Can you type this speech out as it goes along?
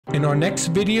In our next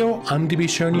video, I'm going to be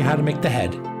showing you how to make the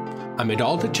head. I made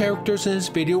all the characters in this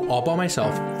video all by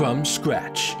myself from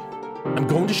scratch. I'm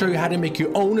going to show you how to make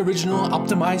your own original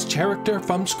optimized character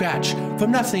from scratch,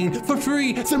 from nothing, for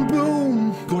free, then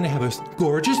boom! I'm going to have a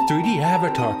gorgeous 3D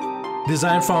avatar,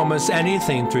 designed from almost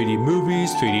anything: 3D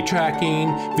movies, 3D tracking,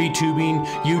 VTubing,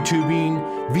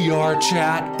 YouTubing,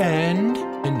 VRchat,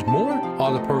 and more.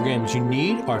 All the programs you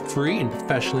need are free and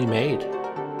professionally made.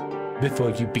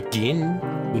 Before you begin,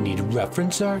 we need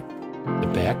reference art, the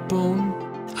backbone,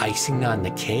 icing on the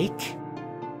cake,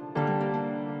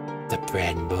 the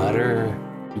bread and butter.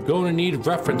 You're going to need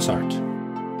reference art.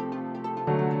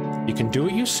 You can do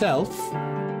it yourself,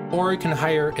 or you can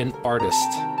hire an artist.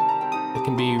 It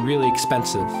can be really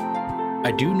expensive.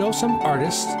 I do know some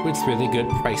artists with really good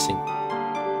pricing.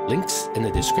 Links in the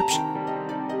description.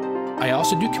 I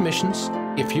also do commissions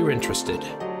if you're interested.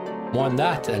 More on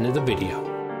that at the end of the video.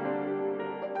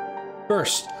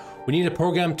 First, we need a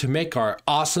program to make our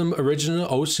awesome original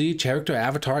OC character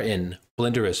avatar in.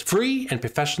 Blender is free and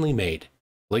professionally made.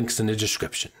 Links in the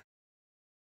description.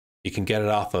 You can get it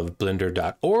off of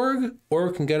blender.org or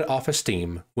you can get it off of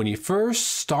Steam. When you first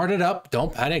start it up,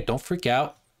 don't panic, don't freak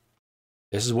out.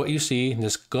 This is what you see.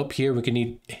 Just go up here. We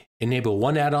can enable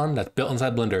one add-on that's built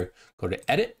inside Blender. Go to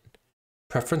Edit,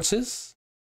 Preferences,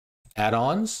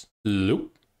 Add-ons,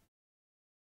 Loop.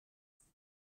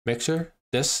 Make sure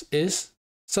this is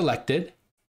selected.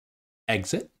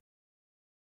 Exit.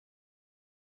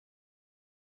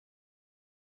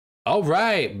 All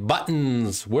right,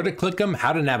 buttons, where to click them,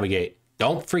 how to navigate.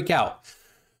 Don't freak out.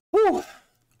 Whew.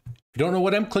 If you don't know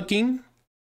what I'm clicking,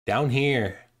 down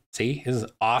here. See, this is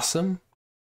awesome.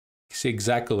 You see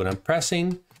exactly what I'm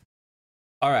pressing.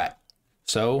 All right,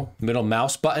 so middle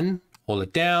mouse button, hold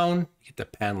it down, get the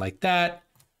pan like that.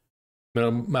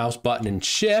 Middle mouse button and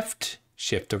shift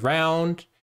around.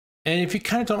 And if you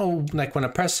kind of don't know, like when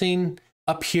I'm pressing,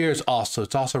 up here is also,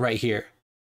 it's also right here.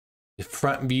 The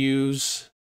front views,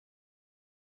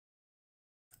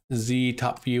 Z,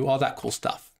 top view, all that cool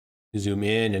stuff. You zoom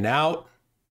in and out,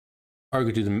 or you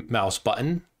could do the mouse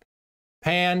button,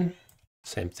 pan,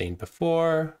 same thing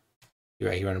before. You're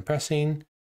right here when I'm pressing.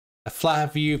 A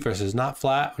flat view versus not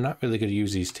flat. I'm not really going to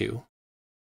use these two.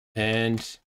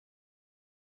 And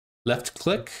left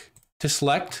click to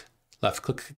select, left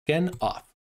click again, off.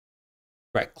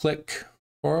 Right click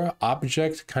or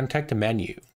object, contact a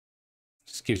menu.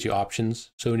 Just gives you options.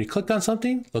 So when you click on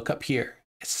something, look up here.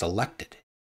 It's selected.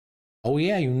 Oh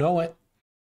yeah, you know it.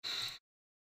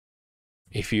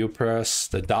 If you press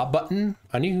the dot button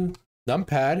on your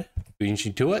numpad, brings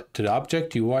you to it, to the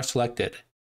object you are selected.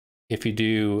 If you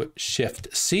do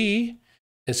Shift C,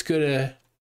 it's going to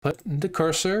put the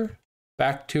cursor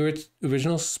back to its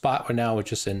original spot right now,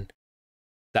 which is in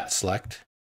that select.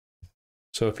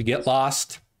 So if you get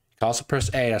lost, you can also press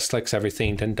A, that selects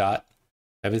everything, then dot.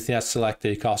 Everything that's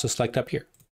selected, you can also select up here.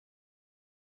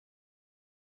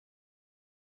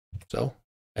 So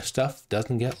that stuff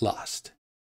doesn't get lost.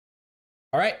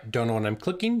 All right, don't know what I'm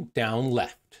clicking, down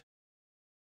left.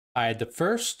 I had the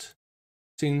first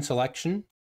scene selection.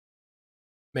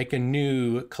 Make a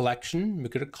new collection. We're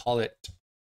going to call it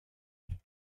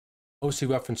OC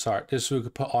reference art. This is where we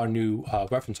could put our new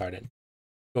reference art in.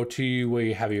 Go to where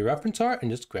you have your reference art and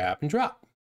just grab and drop.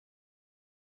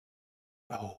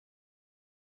 Oh. All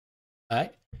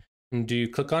right. And do you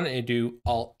click on it and do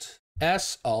Alt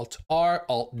S, Alt R,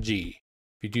 Alt G.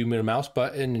 If you do middle mouse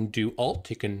button and do Alt,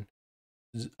 you can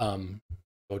go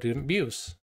to different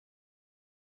views.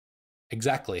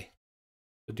 Exactly.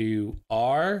 So do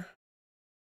R,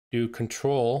 do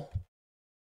Control,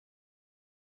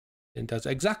 and it does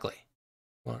exactly.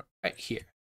 Right here.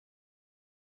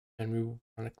 And we want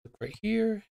to click right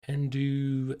here and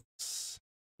do this.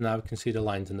 Now we can see the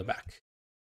lines in the back.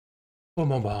 Boom,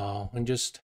 boom, boom. And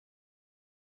just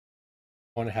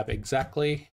want to have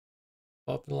exactly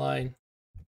up the line.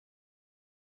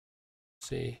 Let's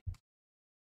see.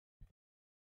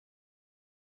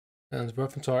 And the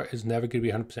reference art is never going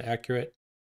to be 100% accurate.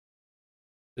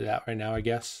 Do that right now, I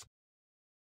guess.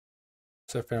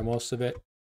 So for most of it.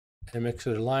 And make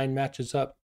sure the line matches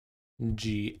up.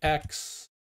 GX.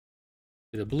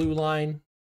 The blue line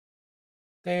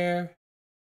there.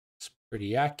 It's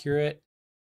pretty accurate.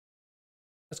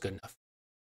 That's good enough.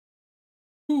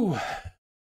 Whew.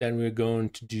 Then we're going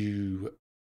to do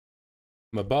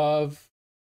from above,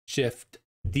 Shift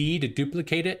D to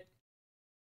duplicate it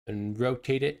and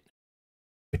rotate it.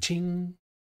 Ka-ching,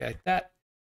 like that.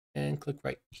 And click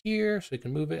right here so you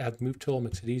can move it. Have the move tool,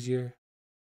 makes it easier.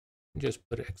 And just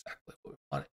put it exactly where we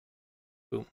want it.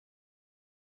 Boom.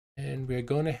 And we're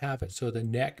going to have it so the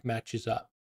neck matches up.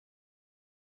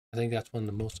 I think that's one of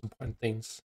the most important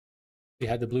things. You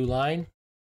had the blue line,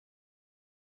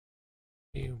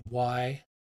 Y,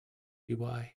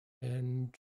 BY,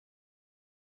 and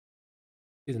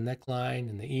see the neckline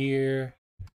and the ear.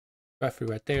 Roughly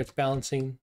right there, it's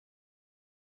balancing.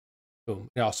 Boom.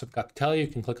 You also got to tell you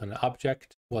can click on an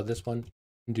object. Well, this one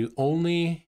can do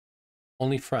only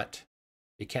front.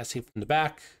 You can't see from the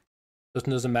back. This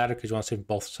one doesn't matter because you want to see from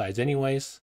both sides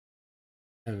anyways.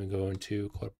 And we go into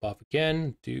clip off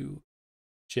again, do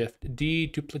Shift D,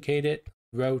 duplicate it,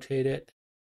 rotate it.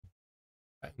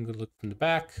 I'm going to look from the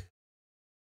back.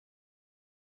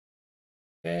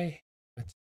 Okay. I'm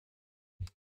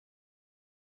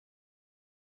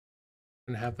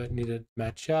going to have it need to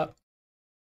match up.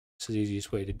 This is the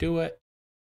easiest way to do it.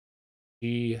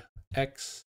 G,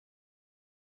 X.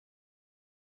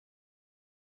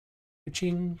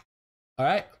 Switching. All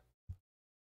right.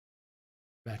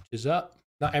 Matches up.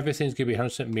 Not everything's going to be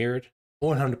 100% mirrored,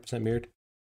 100% mirrored.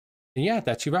 And yeah,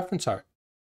 that's your reference art.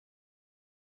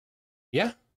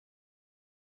 Yeah.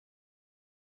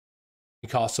 You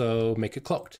can also make it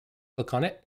cloaked. Click on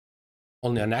it.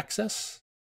 Only on access.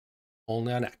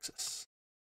 Only on access.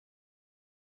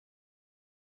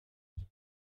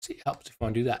 See, it helps if you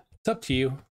want to do that. It's up to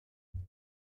you.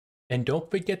 And don't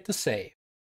forget to save.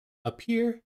 Up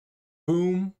here,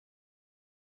 boom,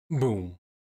 boom.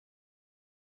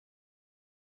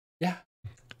 Yeah.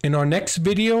 In our next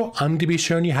video, I'm going to be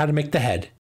showing you how to make the head.